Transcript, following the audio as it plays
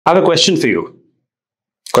I have a question for you.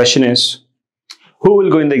 Question is, who will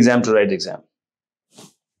go in the exam to write the exam?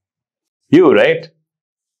 You, right?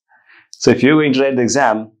 So if you're going to write the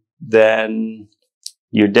exam, then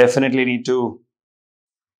you definitely need to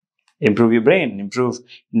improve your brain, improve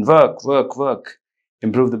work,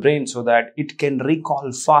 improve the brain so that it can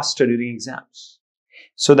recall faster during exams,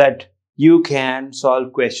 so that you can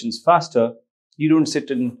solve questions faster. You don't sit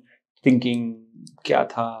in thinking, kya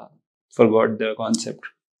tha, forgot the concept.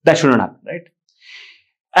 That should not happen, right?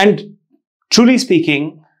 And truly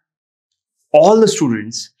speaking, all the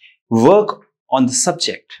students work on the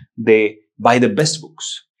subject. They buy the best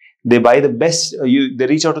books. They buy the best, they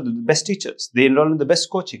reach out to the best teachers. They enroll in the best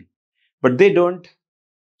coaching. But they don't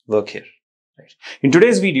work here. Right? In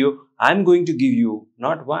today's video, I'm going to give you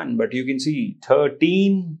not one, but you can see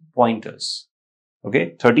 13 pointers.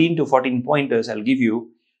 Okay, 13 to 14 pointers I'll give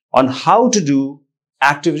you on how to do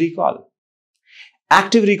active recall.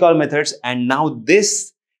 Active recall methods, and now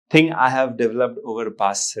this thing I have developed over the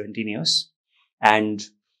past 17 years. And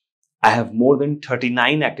I have more than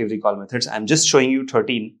 39 active recall methods. I'm just showing you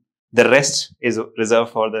 13. The rest is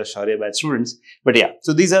reserved for the Shourya batch students. But yeah,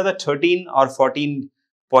 so these are the 13 or 14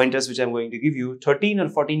 pointers which I'm going to give you. 13 or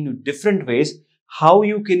 14 different ways how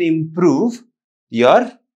you can improve your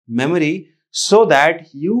memory so that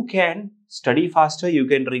you can study faster, you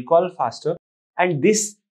can recall faster. And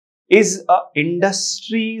this is a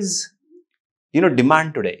industry's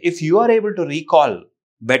demand today. If you are able to recall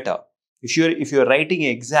better, if you're writing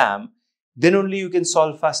an exam, then only you can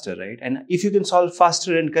solve faster, right? And if you can solve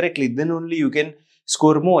faster and correctly, then only you can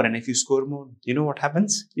score more. And if you score more, you know what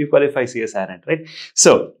happens? You qualify CSIR NET, right?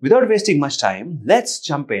 So without wasting much time, let's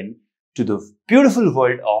jump in to the beautiful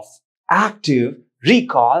world of active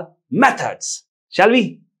recall methods. Shall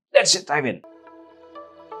we? Let's just dive in.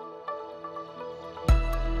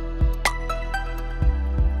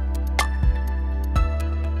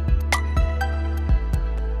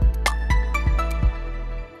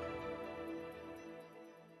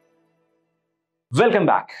 Welcome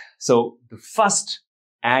back. So the first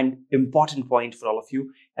and important point for all of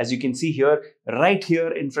you, as you can see here, right here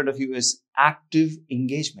in front of you is active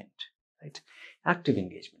engagement, right? Active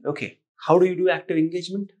engagement. Okay. How do you do active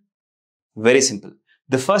engagement? Very simple.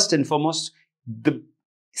 The first and foremost, the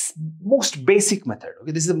most basic method.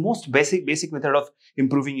 Okay. This is the most basic method of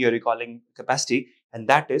improving your recalling capacity. And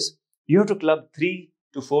that is you have to club 3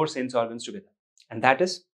 to 4 sense organs together. And that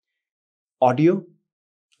is audio,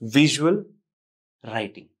 visual,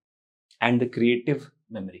 writing, and the creative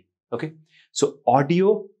memory. Okay, so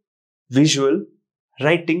audio, visual,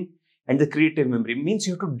 writing, and the creative memory means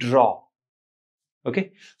you have to draw.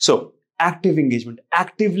 Okay, so active engagement,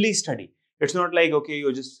 actively study. It's not like, okay,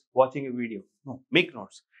 you're just watching a video. No, make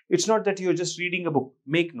notes. It's not that you're just reading a book.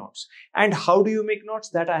 Make notes. And how do you make notes?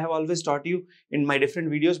 That I have always taught you in my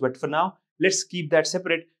different videos. But for now, let's keep that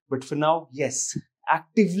separate. But for now, yes,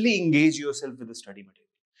 actively engage yourself with the study material.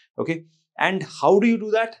 Okay. And how do you do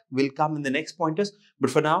that will come in the next pointers. But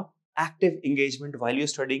for now, active engagement while you're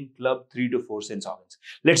studying, club 3 to 4 sense organs.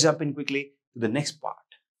 Let's jump in quickly to the next part.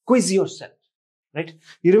 Quiz yourself, right?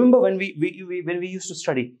 You remember when we used to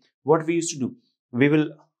study, what we used to do? We will,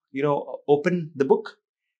 open the book,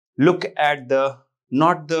 look at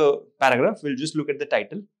not the paragraph, we'll just look at the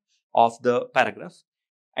title of the paragraph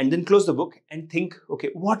and then close the book and think, okay,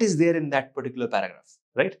 what is there in that particular paragraph,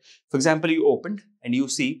 right? For example, you opened and you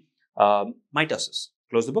see mitosis.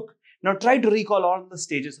 Close the book. Now try to recall all the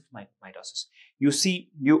stages of mitosis.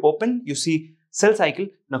 You open, you see cell cycle.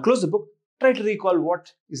 Now close the book. Try to recall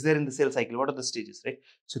what is there in the cell cycle. What are the stages, right?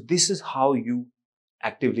 So this is how you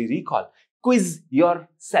actively recall. Quiz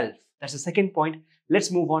yourself. That's the second point. Let's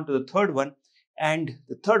move on to the third one. And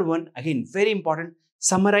the third one, again, very important,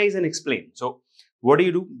 summarize and explain. So what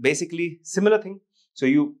do? Basically, similar thing. So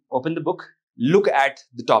you open the book, look at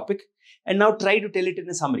the topic, and now try to tell it in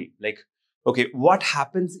a summary, like, okay, what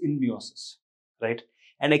happens in meiosis, right?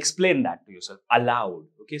 And explain that to yourself aloud.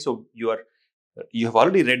 Okay, so you have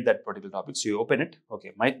already read that particular topic, so you open it.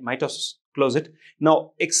 Okay, mitosis, close it.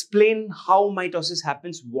 Now explain how mitosis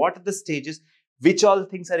happens, what are the stages, which all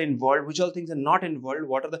things are involved, which all things are not involved,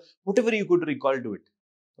 whatever you could recall, do it.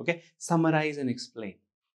 Okay, summarize and explain.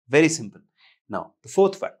 Very simple. Now the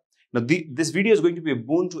fourth one. Now, this video is going to be a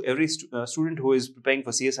boon to every student who is preparing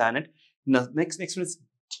for CSIR NET. Now, next one is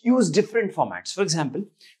use different formats. For example,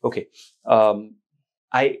 okay,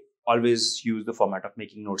 I always use the format of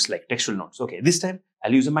making notes like textual notes. Okay, this time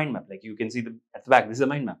I'll use a mind map. Like you can see at the back, this is a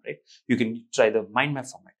mind map, right? You can try the mind map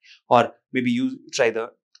format, or maybe you try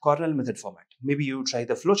the Cornell method format. Maybe you try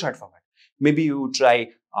the flowchart format. Maybe you try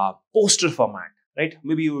poster format, right?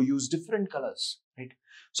 Maybe you use different colors, right?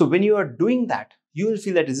 So when you are doing that, you will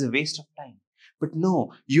feel that it is a waste of time. But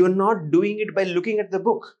no, you are not doing it by looking at the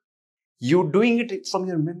book. You're doing it from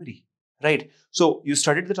your memory, right? So you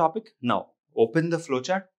studied the topic. Now open the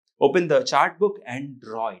flowchart, open the chart book and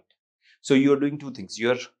draw it. So you're doing two things.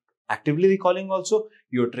 You're actively recalling also.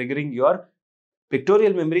 You're triggering your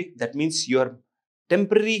pictorial memory. That means your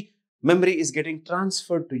temporary memory is getting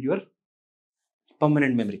transferred to your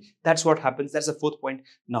permanent memory. That's what happens. That's the fourth point.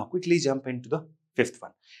 Now quickly jump into the fifth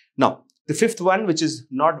one. Now the fifth one, which is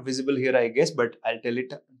not visible here, I guess, but I'll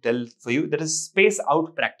tell for you, that is space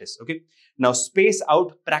out practice. Okay. Now space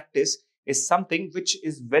out practice is something which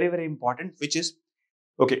is very, very important, which is,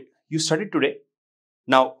 okay, you studied today.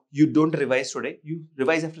 Now you don't revise today, you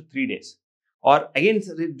revise after 3 days, or again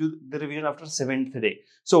do the revision after 7th day.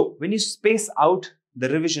 So when you space out the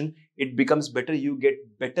revision, it becomes better. You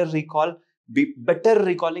get better recall, better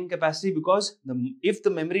recalling capacity, because if the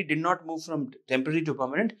memory did not move from temporary to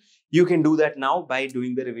permanent, you can do that now by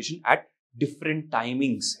doing the revision at different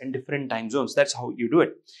timings and different time zones. That's how you do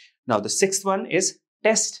it. Now the sixth one is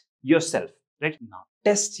test yourself, right? Now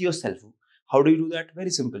test yourself. How do you do that? Very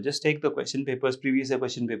simple. Just take the question papers, previous year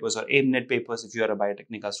question papers, or AIM-NET papers if you are a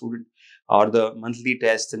Biotecnika student, or the monthly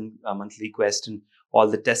test and monthly quest and all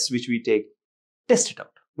the tests which we take. Test it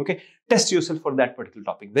out. Okay. Test yourself for that particular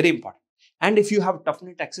topic. Very important. And if you have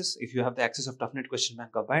ToughNet access, if you have the access of ToughNet question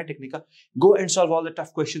bank of Biotecnika, go and solve all the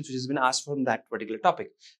tough questions which has been asked from that particular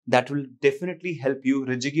topic. That will definitely help you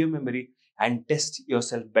rejig your memory and test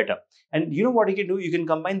yourself better. And you know what you can do? You can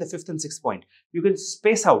combine the fifth and sixth point. You can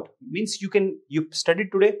space out. Means you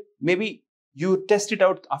studied today, maybe you test it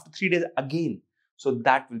out after 3 days again. So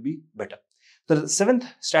that will be better. The seventh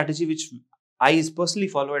strategy, which I personally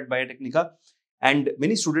follow at Biotecnika, and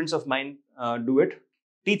many students of mine do it,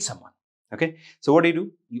 teach someone. Okay. So what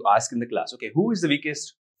do? You ask in the class, okay, who is the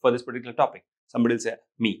weakest for this particular topic? Somebody will say,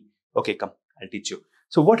 me. Okay, come, I'll teach you.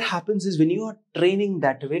 So what happens is, when you are training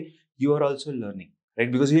that way, you are also learning,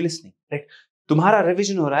 right? Because you're listening, right? Tumhara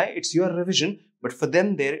revision ho raha hai, it's your revision, but for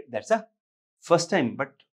them, that's a first time.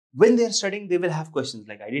 But when they're studying, they will have questions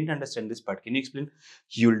like, I didn't understand this part. Can you explain?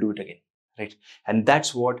 You'll do it again, right? And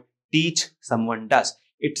that's what teach someone does.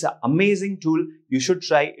 It's an amazing tool. You should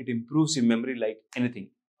try. It improves your memory like anything.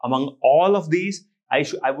 Among all of these,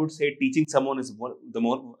 I would say teaching someone is one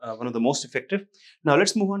of the most effective. Now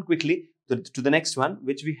let's move on quickly to the next one,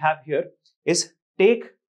 which we have here is take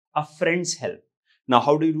a friend's help. Now,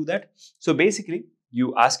 how do you do that? So basically,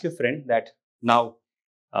 you ask your friend that now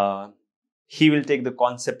he will take the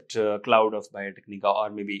concept cloud of Biotecnika, or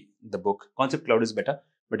maybe the book. Concept cloud is better,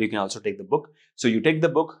 but you can also take the book. So you take the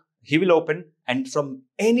book, he will open, and from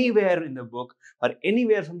anywhere in the book or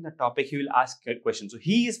anywhere from the topic, he will ask a question. So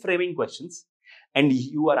he is framing questions and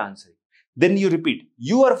you are answering. Then you repeat.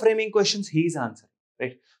 You are framing questions, he is answering,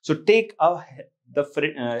 right? So take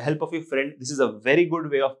the help of your friend. This is a very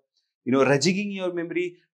good way of, rejigging your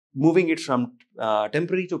memory, moving it from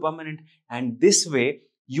temporary to permanent. And this way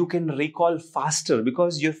you can recall faster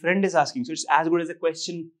because your friend is asking. So it's as good as a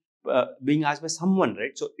question being asked by someone,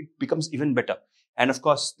 right? So it becomes even better. And of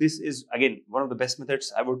course, this is again one of the best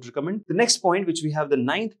methods I would recommend. The next point, which we have the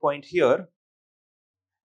 9th point here,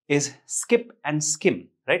 is skip and skim,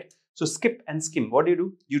 right? So skip and skim. What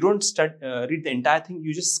do? You don't read the entire thing,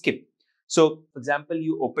 you just skip. So for example,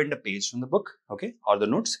 you opened a page from the book, okay, or the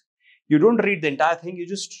notes. You don't read the entire thing, you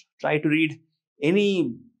just try to read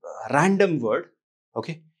any random word,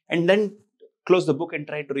 okay, and then close the book and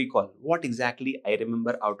try to recall what exactly I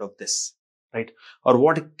remember out of this, right? Or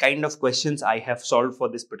what kind of questions I have solved for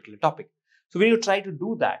this particular topic. So when you try to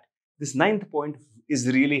do that, this 9th point is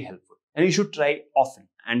really helpful and you should try often.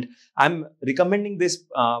 And I'm recommending this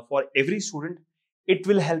for every student. It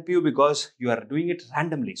will help you because you are doing it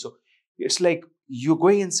randomly. So it's like you're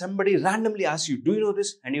going and somebody randomly asks you, do you know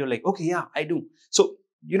this? And you're like, okay, yeah, I do. So,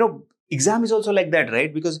 exam is also like that,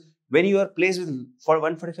 right? Because when you are placed with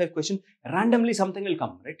 145 questions, randomly something will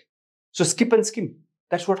come, right? So skip and skim.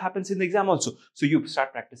 That's what happens in the exam also. So you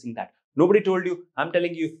start practicing that. Nobody told you. I'm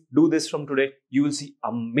telling you, do this from today. You will see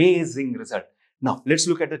amazing result. Now, let's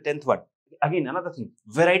look at the 10th one. Again, another thing,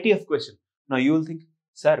 variety of question. Now you will think,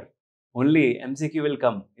 sir, only MCQ will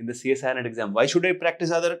come in the CSIR NET exam. Why should I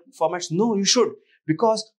practice other formats? No, you should.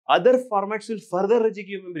 Because other formats will further rejig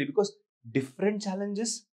your memory, because different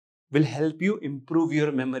challenges will help you improve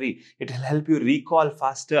your memory. It will help you recall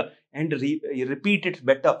faster and repeat it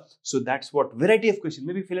better. So that's what variety of question.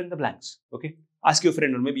 Maybe fill in the blanks. Okay. Ask your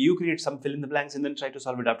friend, or maybe you create some fill in the blanks and then try to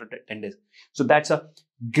solve it after 10 days. So that's a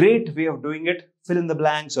great way of doing it. Fill in the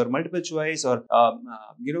blanks or multiple choice or,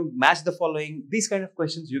 match the following. These kind of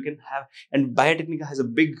questions you can have. And Biotecnika has a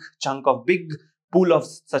big chunk of big pool of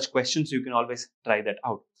such questions. You can always try that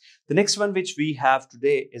out. The next one which we have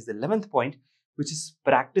today is the 11th point, which is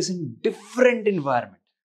practice in different environment.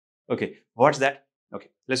 Okay, what's that? Okay,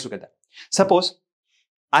 let's look at that. Suppose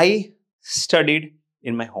I studied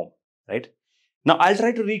in my home, right? Now I'll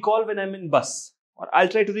try to recall when I'm in bus, or I'll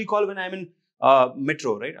try to recall when I'm in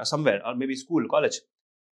metro, right? Or somewhere, or maybe school, college,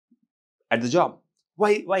 at the job.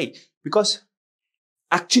 Why? Why? Because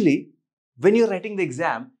actually, when you're writing the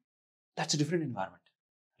exam, that's a different environment,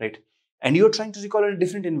 right? And you're trying to recall in a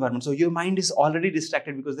different environment. So your mind is already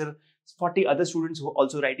distracted because there are 40 other students who are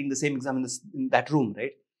also writing the same exam in that room,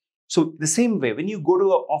 right? So the same way, when you go to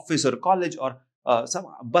an office or college or some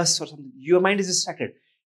bus or something, your mind is distracted.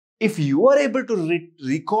 If you are able to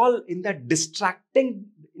recall in that distracting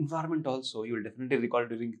environment also, you will definitely recall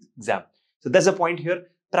during exam. So that's the point here.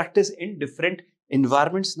 Practice in different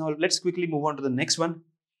environments. Now let's quickly move on to the next one.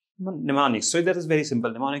 Mnemonics. So that is very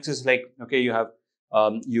simple. Mnemonics is like, okay, you have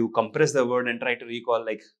you compress the word and try to recall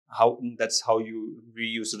like how we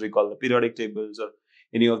used to recall the periodic tables or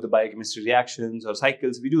any of the biochemistry reactions or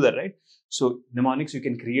cycles. We do that, right? So mnemonics you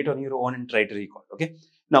can create on your own and try to recall. Okay.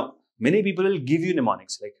 Now many people will give you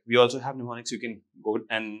mnemonics. Like we also have mnemonics. You can go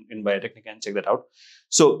and in Biotecnika and check that out.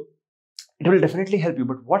 So it will definitely help you.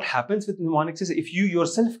 But what happens with mnemonics is if you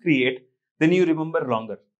yourself create, then you remember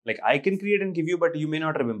longer. Like I can create and give you, but you may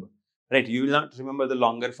not remember, right? You will not remember the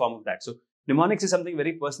longer form of that. So mnemonics is something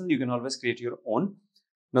very personal. You can always create your own.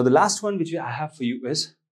 Now the last one which I have for you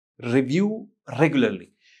is review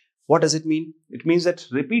regularly. What does it mean? It means that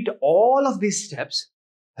repeat all of these steps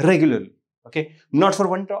regularly. Okay, not for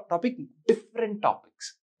one topic, different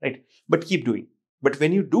topics, right? But keep doing. But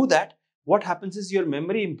when you do that, what happens is your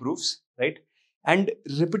memory improves, right? And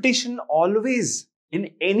repetition always in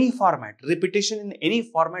any format, repetition in any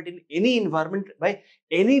format, in any environment by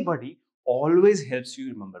anybody always helps you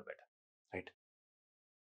remember better, right?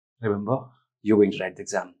 Remember, you're going to write the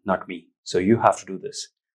exam, not me. So you have to do this.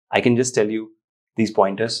 I can just tell you these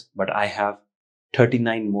pointers, but I have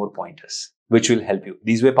 39 more pointers, which will help you.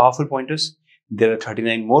 These were powerful pointers. There are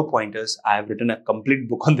 39 more pointers. I have written a complete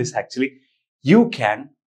book on this actually. You can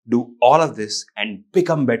do all of this and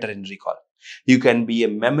become better in recall. You can be a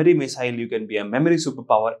memory missile. You can be a memory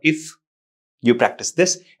superpower if you practice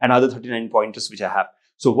this and other 39 pointers which I have.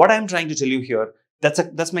 So what I'm trying to tell you here,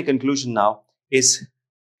 that's my conclusion now, is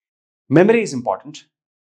memory is important.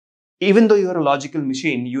 Even though you're a logical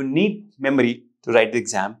machine, you need memory to write the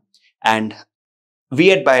exam. And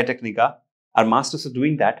we at Biotecnika are masters of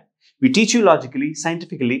doing that. We teach you logically,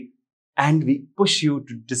 scientifically, and we push you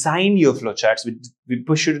to design your flowcharts. We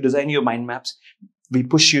push you to design your mind maps. We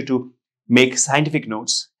push you to make scientific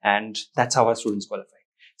notes, and that's how our students qualify.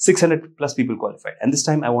 600 plus people qualified. And this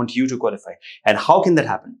time I want you to qualify. And how can that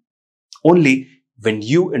happen? Only when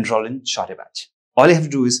you enroll in Shourya batch. All you have to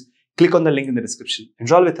do is click on the link in the description,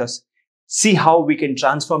 enroll with us, see how we can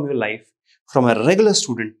transform your life from a regular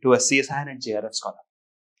student to a CSIR NET JRF scholar,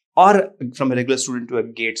 or from a regular student to a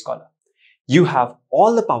GATE scholar. You have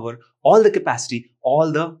all the power, all the capacity,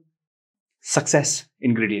 all the success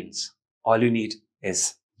ingredients. All you need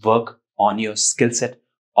is work on your skill set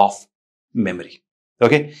of memory.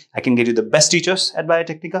 Okay, I can get you the best teachers at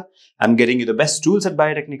Biotecnika. I'm getting you the best tools at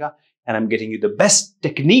Biotecnika, and I'm getting you the best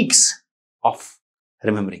techniques of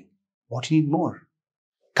remembering. What do you need more?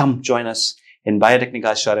 Come join us in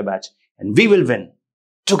Biotecnika's Shourya batch, and we will win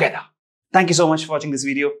together. Thank you so much for watching this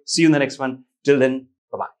video. See you in the next one. Till then,